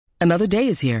Another day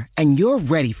is here, and you're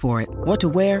ready for it. What to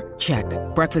wear? Check.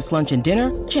 Breakfast, lunch, and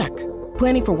dinner? Check.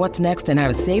 Planning for what's next and how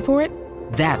to save for it?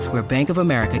 That's where Bank of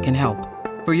America can help.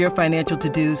 For your financial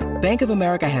to-dos, Bank of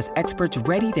America has experts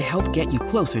ready to help get you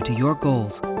closer to your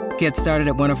goals. Get started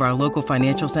at one of our local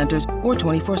financial centers or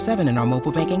 24/7 in our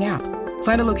mobile banking app.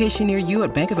 Find a location near you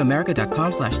at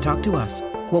bankofamerica.com/talktous.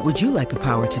 What would you like the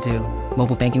power to do?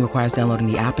 Mobile banking requires downloading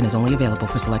the app and is only available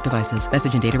for select devices.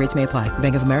 Message and data rates may apply.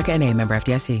 Bank of America N.A., member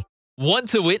FDIC. Want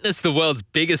to witness the world's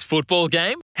biggest football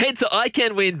game? Head to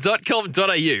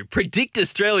iCanWin.com.au, predict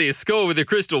Australia's score with a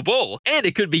crystal ball, and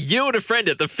it could be you and a friend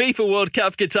at the FIFA World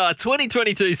Cup Qatar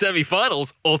 2022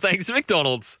 semi-finals, all thanks to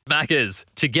McDonald's. Maccas,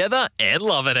 together and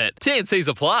loving it. TNCs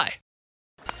apply.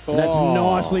 That's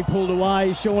nicely pulled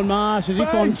away. Sean Marsh, as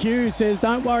if on cue, says,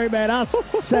 don't worry about us,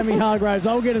 Sammy Hargraves.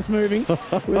 I'll get us moving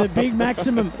with a big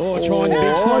maximum. Trying the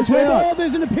big slopes. Oh,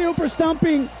 there's an appeal for a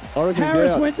stumping.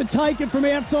 Harris went to take it from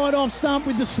outside off stump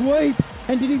with the sweep.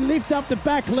 And did he lift up the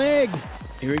back leg?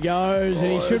 Here he goes,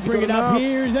 and he should bring it up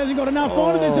here. He hasn't got enough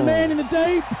on it. There's a man in the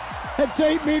deep. At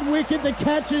deep mid-wicket, the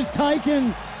catch is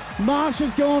taken. Marsh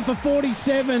has gone for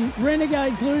 47.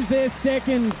 Renegades lose their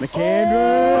second.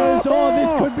 McAndrews.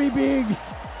 This could be big.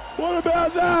 What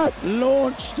about that?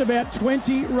 Launched about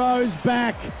 20 rows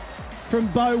back from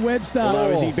Bo Webster.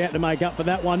 Is he about to make up for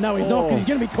that one? No, he's not, because he's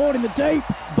going to be caught in the deep.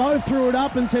 Bo threw it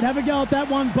up and said, have a go at that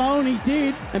one, Bo, and he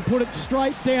did, and put it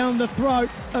straight down the throat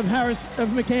of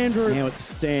McAndrew. Now it's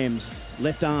Sam's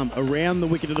left arm around the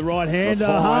wicket of the right-hander.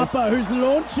 Harper, who's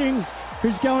launching,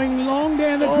 who's going long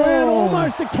down the ground,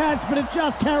 almost a catch, but it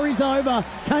just carries over.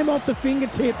 Came off the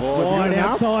fingertips. Side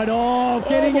outside off,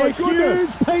 getting a huge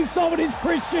piece of it is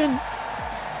Christian.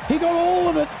 He got all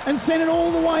of it and sent it all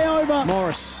the way over.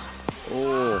 Morris.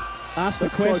 Ask the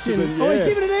question. He's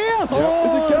given it out.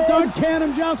 Don't count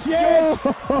him just yet.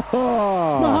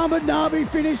 Mohammad Nabi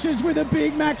finishes with a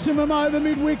big maximum over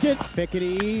mid-wicket.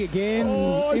 Fekete again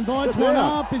invites one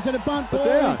up. Is it a bunt ball?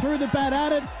 He threw the bat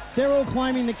at it. They're all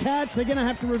claiming the catch. They're going to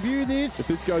have to review this. If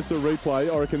this goes to a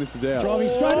replay, I reckon this is out. Driving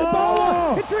straight at the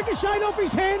bowler. It ricocheted off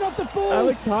his hand off the full.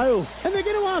 Alex Hales. And they're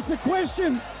going to ask the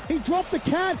question. He dropped the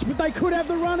catch, but they could have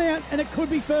the run out, and it could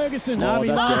be Ferguson.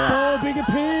 Nabi last ball, big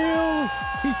appeal.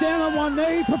 He's down on one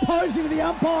knee, proposing to the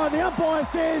umpire. The umpire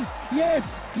says,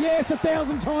 yes,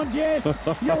 1,000 times yes,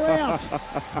 you're out.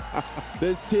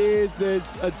 There's tears,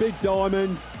 there's a big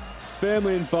diamond,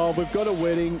 family involved. We've got a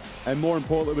wedding, and more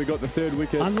importantly, we've got the third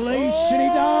wicket. Unleash, and he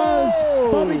does.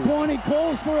 Bobby Quiney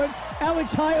calls for it.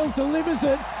 Alex Hales delivers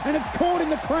it, and it's caught in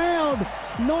the crowd.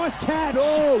 Nice catch.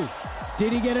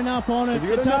 Did he get enough on it?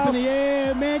 It's up in the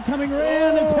air. Man coming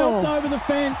around. It's helped over the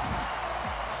fence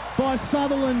by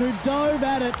Sutherland, who dove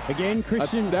at it. Again,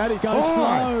 Christian goes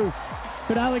slow.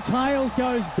 But Alex Hales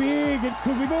goes big.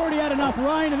 We've already had enough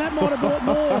rain, and that might have brought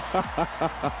more.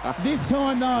 This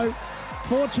time, though,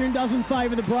 fortune doesn't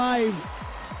favour the brave.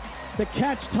 The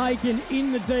catch taken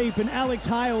in the deep, and Alex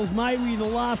Hales, maybe the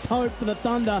last hope for the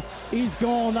Thunder, is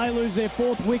gone. They lose their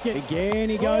fourth wicket. Again,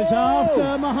 he goes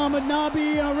after Mohammad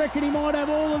Nabi. I reckon he might have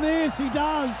all of this. He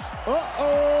does.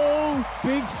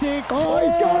 Big six.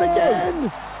 He's gone again.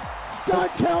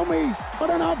 Don't tell me. I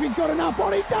don't know if he's got enough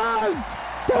on. He does.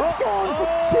 That's gone for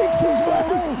six as well.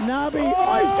 Nabi.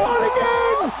 He's gone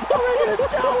again. I reckon it's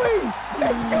going.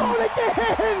 It's gone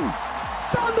again.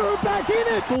 Thunder are back in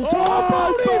it. Full time.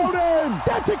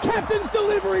 That's a captain's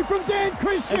delivery from Dan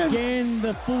Christian. Again,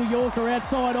 the full Yorker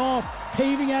outside off.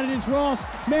 Heaving at it is Ross.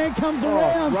 Man comes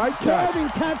around. Driving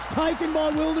catch taken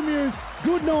by Wildermuth.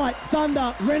 Good night,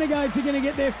 Thunder. Renegades are going to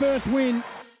get their first win.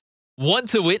 Want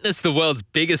to witness the world's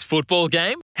biggest football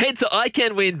game? Head to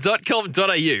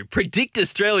iCanWin.com.au, predict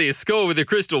Australia's score with a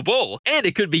crystal ball, and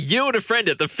it could be you and a friend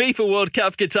at the FIFA World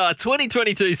Cup Qatar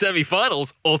 2022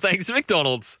 semi-finals, all thanks to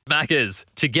McDonald's. Maccas,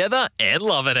 together and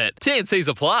loving it. TNCs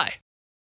apply.